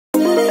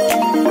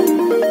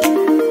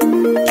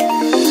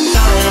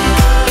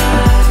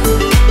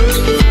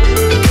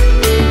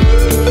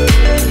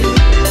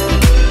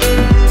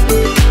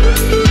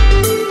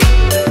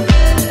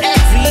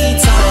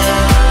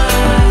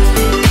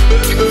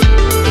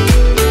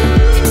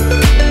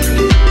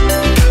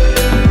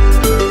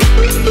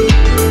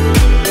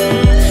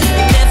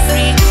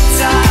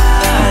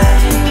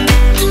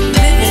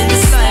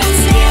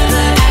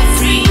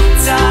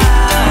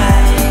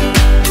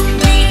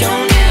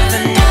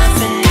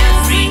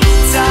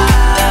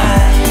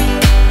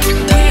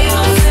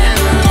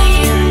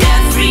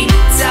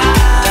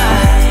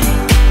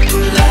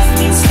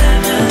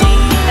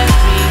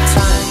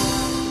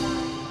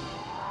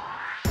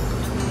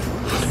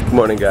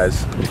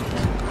guys.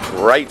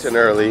 Bright and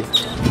early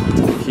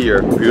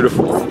here,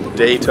 beautiful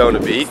Daytona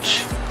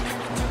Beach.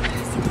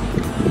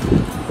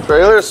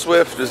 Trailer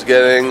Swift is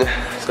getting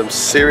some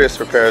serious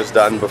repairs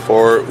done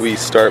before we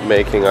start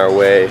making our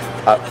way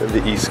up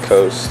the east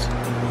coast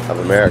of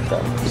America.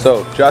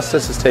 So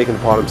Justice has taken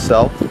upon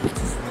himself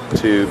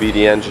to be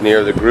the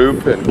engineer of the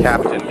group and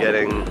captain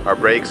getting our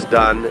brakes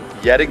done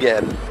yet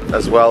again,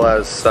 as well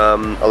as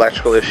some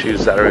electrical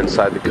issues that are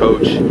inside the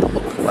coach,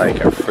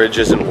 like our fridge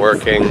isn't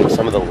working,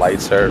 some of the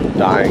lights are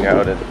dying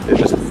out, and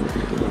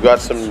we've got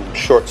some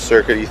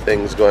short-circuity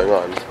things going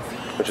on,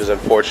 which is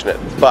unfortunate.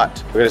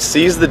 But we're gonna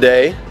seize the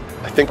day.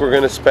 I think we're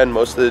gonna spend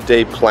most of the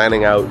day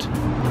planning out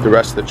the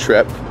rest of the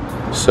trip.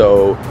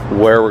 So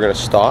where we're gonna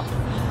stop,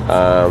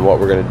 what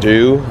we're gonna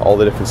do, all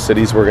the different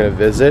cities we're gonna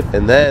visit,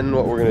 and then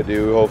what we're gonna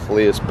do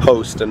hopefully is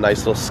post a nice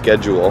little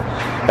schedule,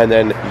 and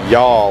then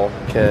y'all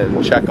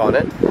can check on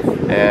it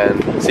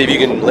and see if you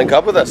can link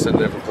up with us in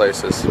different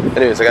places.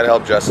 Anyways, I gotta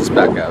help Justice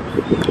back out.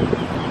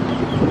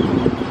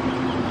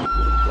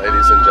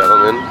 Ladies and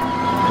gentlemen,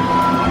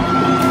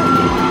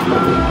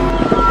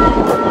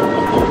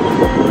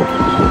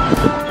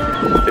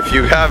 if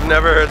you have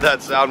never heard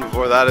that sound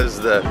before, that is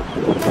the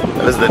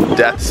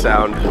death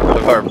sound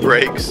of our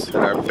brakes and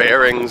our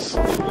bearings.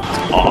 It's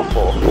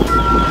awful.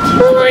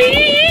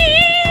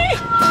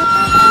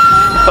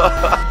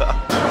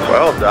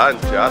 Well done,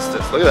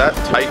 Justice. Look at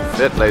that tight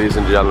fit, ladies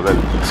and gentlemen.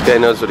 This guy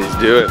knows what he's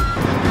doing.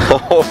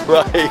 Oh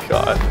my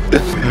god.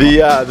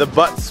 The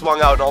butt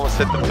swung out and almost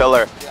hit the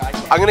pillar.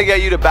 I'm gonna get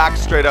you to back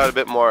straight out a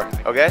bit more,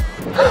 okay?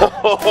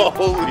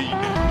 Holy,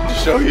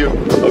 show you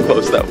how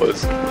close that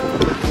was.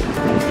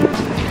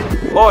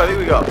 Oh, I think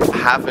we got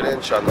half an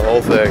inch on the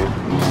whole thing.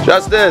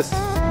 Justice!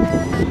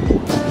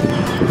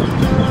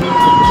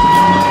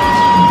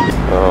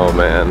 Oh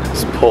man,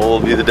 this pull will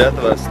be the death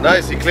of us.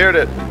 Nice, he cleared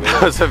it.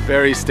 That was a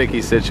very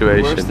sticky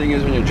situation. The worst thing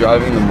is when you're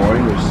driving in the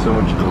morning, there's so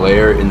much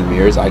glare in the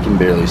mirrors, I can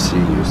barely see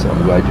you, so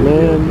I'm glad you're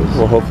here.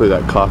 Well, hopefully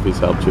that coffee's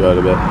helped you out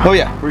a bit. Oh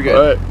yeah, we're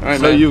good. Alright,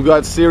 so man, you've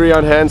got Siri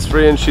on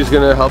hands-free and she's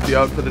gonna help you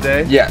out for the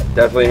day? Yeah,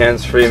 definitely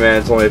hands-free, man.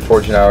 It's only a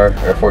 14-hour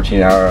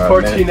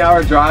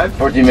drive?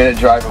 14-minute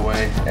drive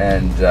away,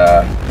 and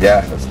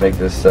yeah, let's make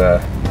this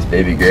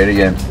baby great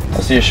again.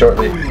 I'll see you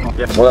shortly.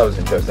 Yeah. Well, that was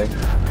interesting.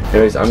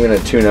 Anyways, I'm gonna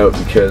tune out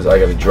because I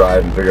gotta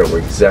drive and figure out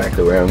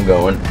exactly where I'm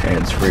going.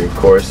 Hands-free, of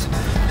course.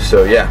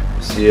 So yeah,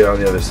 see you on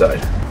the other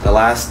side. The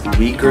last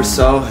week or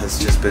so has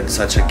just been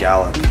such a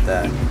gallop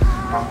that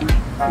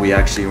we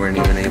actually weren't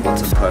even able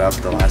to put up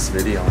the last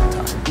video on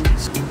time.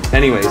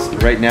 Anyways,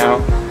 right now,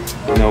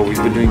 you know, we've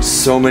been doing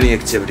so many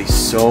activities,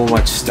 so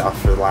much stuff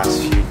for the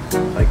last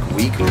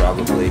week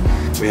probably.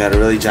 We had a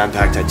really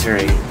jam-packed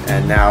itinerary,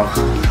 and now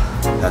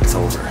that's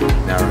over.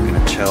 Now we're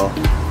gonna chill.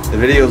 The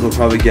videos will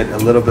probably get a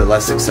little bit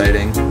less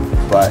exciting,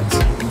 but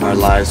our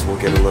lives will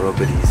get a little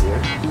bit easier.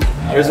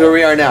 Here's where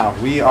we are now.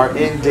 We are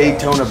in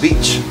Daytona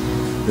Beach.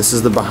 This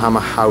is the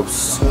Bahaman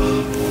house.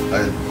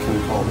 Can we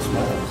call it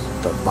small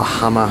house? The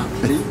Bahaman.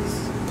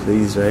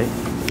 Please, right?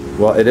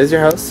 Well, it is your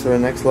house for the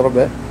next little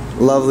bit.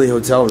 Lovely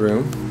hotel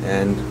room,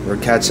 and we're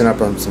catching up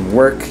on some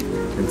work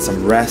and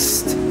some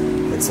rest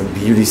and some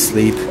beauty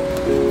sleep,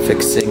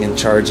 fixing and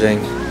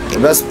charging. The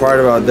best part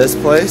about this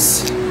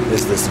place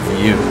is this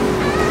view.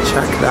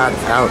 Check that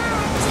out.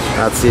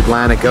 That's the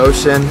Atlantic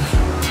Ocean,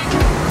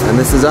 and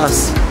this is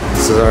us.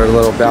 This is our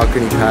little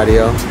balcony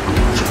patio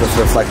with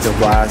reflective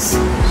glass.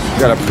 We've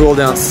got a pool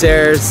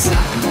downstairs.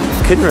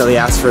 Couldn't really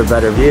ask for a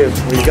better view.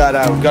 We've got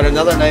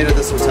another night at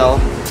this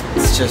hotel.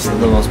 It's just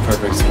the most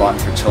perfect spot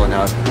for chilling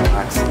out and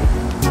relaxing.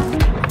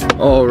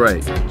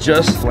 Alright,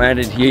 just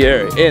landed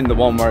here in the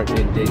Walmart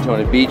in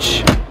Daytona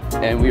Beach,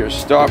 and we are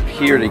stopped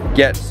here to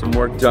get some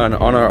work done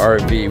on our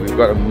RV. We've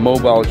got a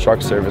mobile truck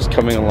service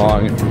coming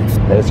along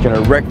that is going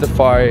to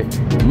rectify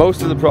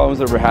most of the problems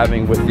that we're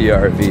having with the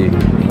RV.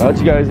 I'll let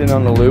you guys in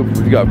on the loop.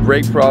 We've got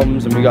brake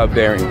problems and we got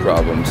bearing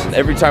problems.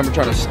 Every time we're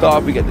trying to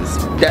stop, we get this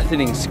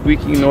deafening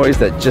squeaking noise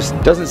that just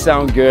doesn't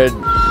sound good,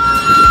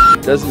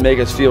 doesn't make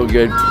us feel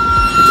good.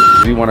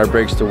 We want our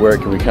brakes to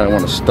work and we kind of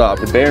want to stop.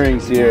 The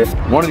bearings here,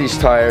 one of these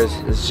tires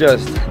is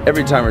just,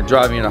 every time we're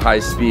driving at a high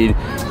speed,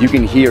 you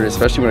can hear it,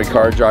 especially when a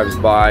car drives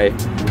by,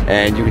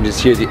 and you can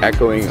just hear the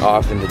echoing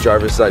off in the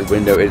driver's side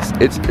window.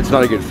 It's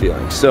not a good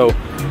feeling. So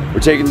we're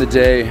taking the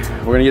day,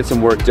 we're gonna get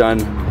some work done.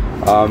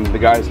 The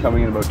guy's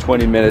coming in about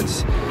 20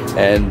 minutes,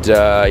 and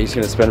he's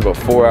gonna spend about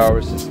 4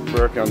 hours just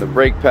working on the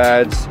brake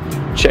pads,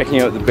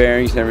 checking out the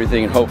bearings and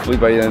everything, and hopefully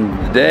by the end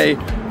of the day,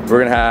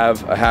 we're gonna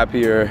have a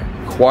happier,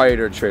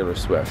 quieter Trailer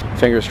Swift.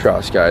 Fingers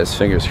crossed, guys,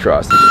 fingers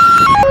crossed.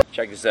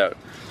 Check this out.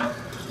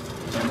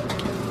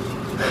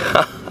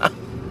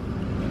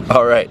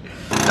 All right,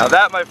 now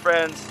that, my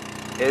friends,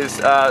 is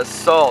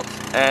salt,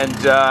 and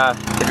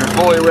if you're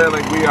fully aware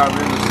like we are,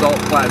 we're in the salt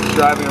flats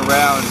driving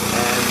around,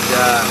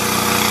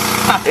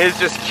 and it's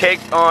just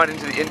caked on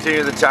into the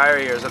interior of the tire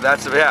here, so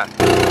that's, yeah.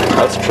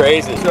 That's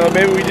crazy. So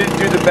maybe we didn't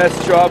do the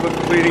best job of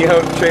cleaning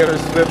out Trailer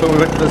Swift when we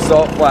went to the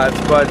salt flats,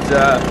 but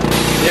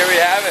here we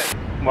have it.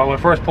 Well, when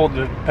we first pulled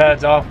the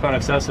pads off, found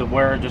excessive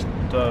wear, just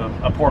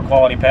a poor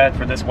quality pad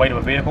for this weight of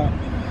a vehicle.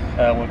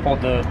 We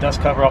pulled the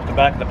dust cover off the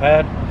back of the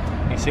pad.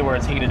 You see where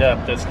it's heated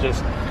up. That's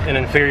just an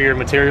inferior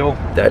material.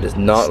 That does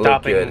not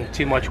look good. Stopping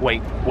too much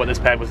weight, what this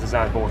pad was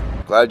designed for.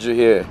 Glad you're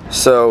here.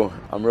 So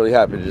I'm really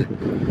happy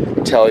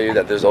to tell you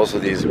that there's also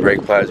these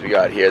brake pads we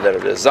got here that are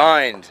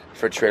designed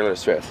for trailer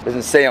Swift. It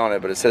doesn't say on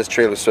it, but it says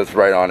trailer Swift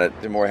right on it.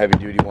 They're more heavy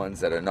duty ones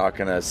that are not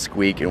gonna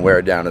squeak and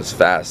wear down as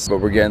fast. But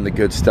we're getting the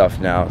good stuff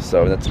now,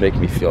 so that's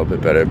making me feel a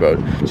bit better about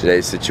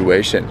today's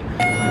situation.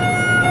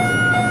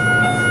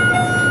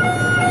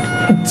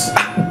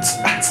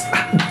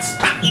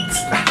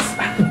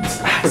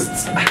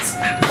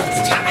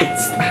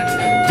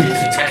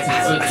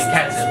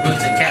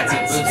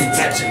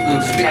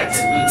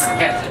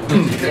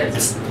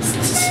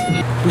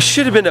 We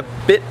should have been a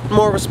bit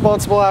more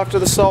responsible after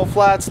the salt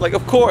flats. Like,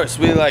 of course,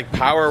 we like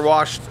power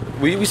washed.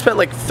 We spent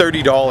like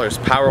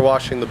 $30 power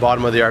washing the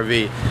bottom of the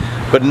RV,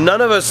 but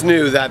none of us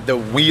knew that the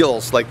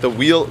wheels, like the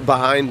wheel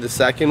behind the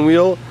second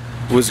wheel,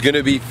 was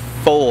gonna be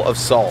full of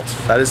salt.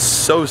 That is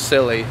so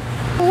silly.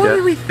 What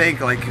do we think?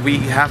 Like, we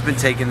have been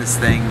taking this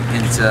thing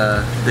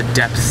into the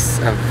depths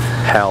of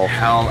Hell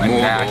and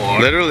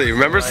back. Literally,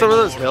 remember some of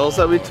those hills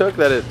that we took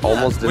that it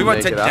almost didn't We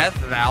went make to it up? Death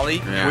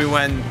Valley. Yeah. We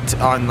went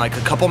on like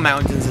a couple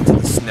mountains into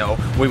the snow.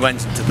 We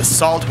went into the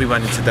salt. We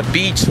went into the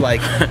beach.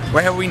 Like,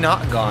 where have we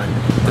not gone?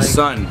 The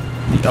sun.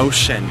 The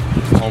ocean.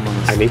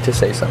 Almost. I need to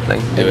say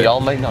something, and y'all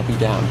might not be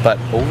down, but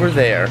over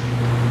there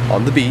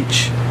on the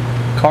beach,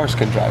 cars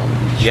can drive on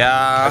the beach.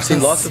 Yeah. I've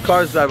seen lots of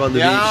cars drive on the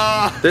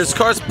beach. There's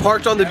cars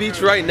parked on the beach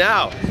right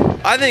now.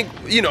 I think,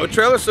 you know,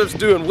 Trailer Swift's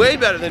doing way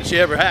better than she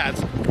ever has.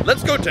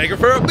 Let's go take her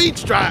for a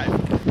beach drive.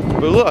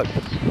 But look,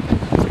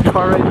 there's a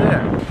car right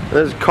there.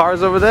 There's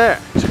cars over there.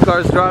 Two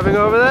cars driving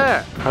over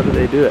there. How do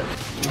they do it?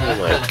 Oh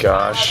my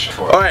gosh.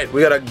 All right,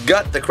 we gotta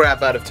gut the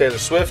crap out of Taylor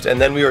Swift, and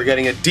then we are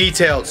getting it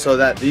detailed so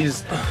that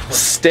these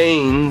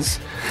stains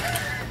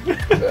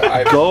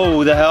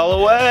go the hell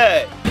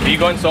away. Are you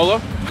going solo?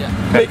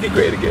 Yeah. Make it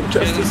great again,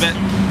 Justice.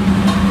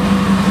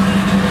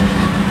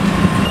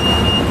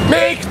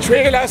 Make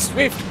Trailer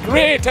Swift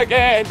great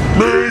again.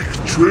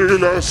 Make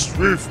Trailer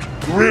Swift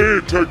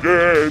great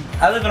again.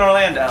 I live in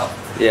Orlando.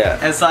 Yeah.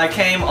 And so I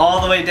came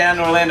all the way down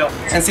to Orlando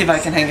and see if I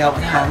can hang out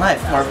with High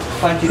Life or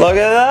find people. Look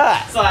at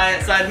that. So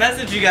I'd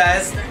messaged you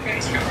guys,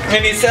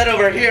 and he said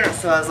over here.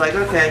 So I was like,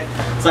 okay.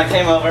 So I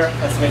came over.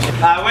 Nice to meet you.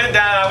 I went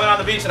on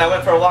the beach and I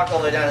went for a walk all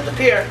the way down to the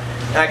pier.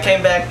 And I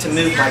came back to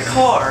move my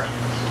car,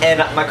 and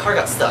my car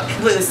got stuck,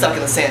 completely stuck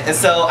in the sand. And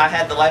so I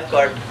had the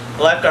lifeguard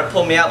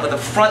pulled me out, but the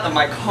front of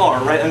my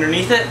car, right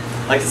underneath it,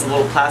 like this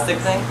little plastic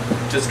thing,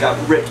 just got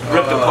ripped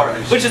apart,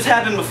 which has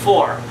happened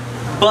before.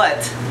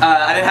 But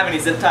I didn't have any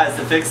zip ties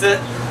to fix it,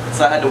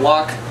 so I had to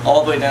walk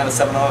all the way down to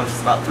 7-0, which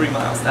is about 3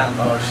 miles down.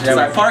 Oh shit! So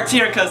I parked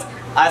here because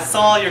I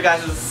saw your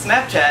guys'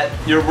 Snapchat.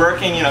 You're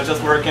working, you know,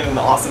 just working in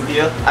the awesome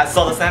view. I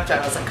saw the Snapchat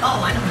and I was like,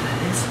 oh, I know where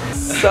that is.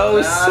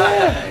 So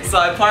sad. So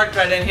I parked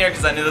right in here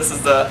because I knew this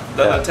is the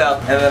hotel,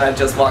 and then I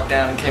just walked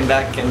down and came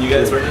back, and you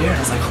guys were here. I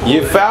was like, cool.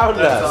 You found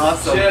That's us.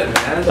 awesome. Shit,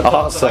 man.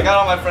 Awesome. I got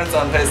all my friends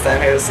on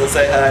FaceTime here, so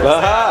say hi. Say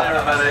hi,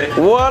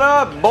 everybody. What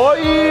up,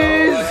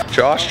 boys?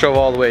 Josh drove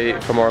all the way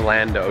from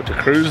Orlando to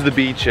cruise the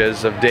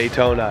beaches of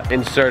Daytona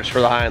in search for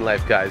the High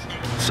Life guys.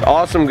 This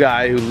awesome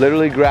guy who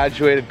literally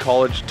graduated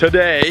college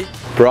today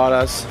brought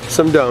us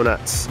some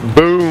donuts.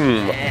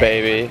 Boom,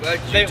 baby.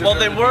 Well,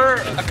 they were,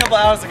 a couple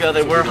hours ago,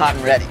 they were hot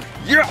and ready.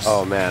 Yes!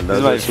 Oh man,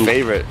 those are my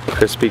favorite.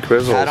 Crispy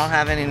Crizzles. I don't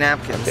have any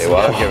napkins. Okay,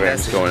 well, I'll give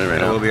it. Going in right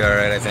now. We'll be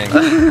alright, I think.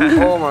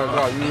 Oh my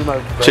god, you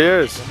my friend.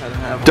 Cheers.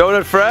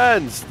 Donut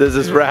friends. This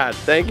is rad.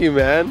 Thank you,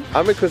 man.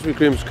 How many Krispy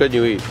Kremes could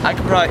you eat? I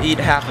could probably eat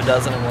half a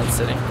dozen in one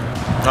sitting.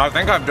 I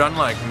think I've done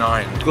like 9.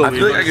 I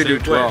feel like I could do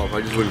 12.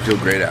 I just wouldn't feel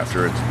great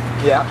afterwards.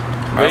 Yeah.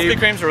 Krispy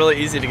Kremes are really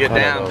easy to get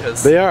down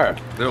because they are.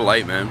 They're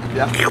light, man.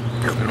 Yeah.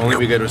 It'd only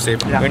be good with safe.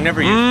 Yeah. We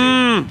never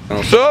used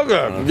to. So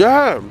good.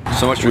 Yeah.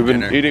 So much for We've been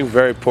dinner. eating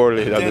very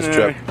poorly on this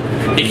trip.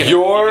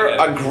 You're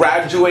a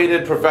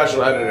graduated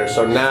professional editor,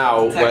 so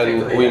now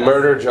when we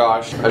murder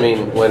Josh,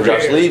 when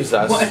Josh leaves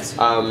us,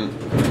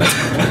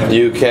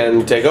 you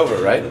can take over,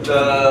 right?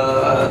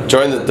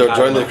 Join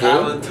the crew?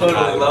 I would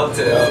totally love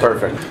to.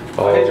 Perfect.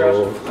 Hey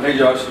Josh. Hey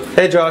Josh.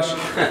 Hey Josh.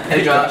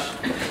 Hey Josh.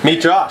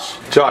 Meet Josh.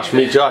 Josh,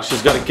 meet Josh.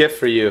 He's got a gift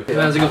for you.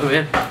 How's it going,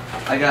 man?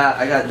 I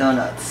got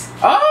donuts.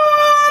 Oh!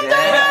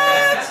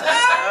 Yes!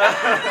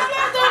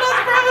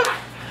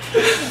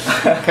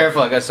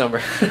 Careful, I got somber.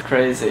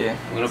 Crazy. I'm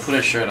gonna put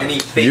a shirt on.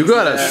 You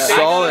got a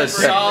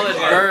solid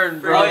burn,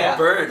 bro. Oh, yeah.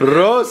 Burn.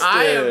 roasted.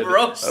 I am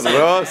roasted.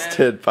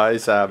 Roasted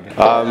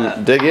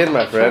paisab. Dig in,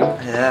 my friend.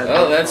 Yeah.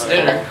 Oh, that's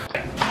dinner.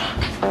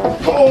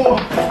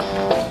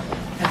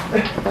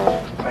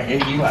 I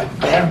hate you, I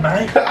damn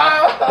right.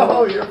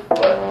 Oh, your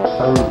foot.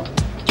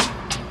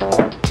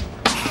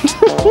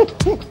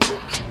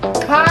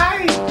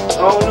 Hi.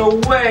 Oh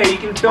no way! You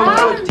can film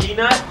a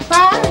D-nut.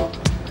 Hi.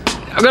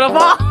 I'm gonna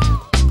fall.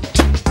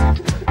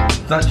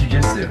 It's not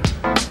jujitsu.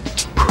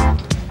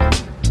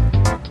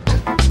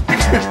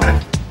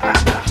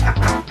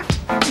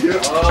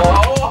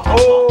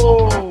 Oh.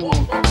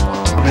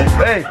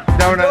 Hey,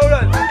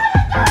 donut.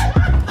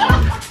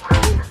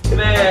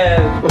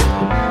 Man.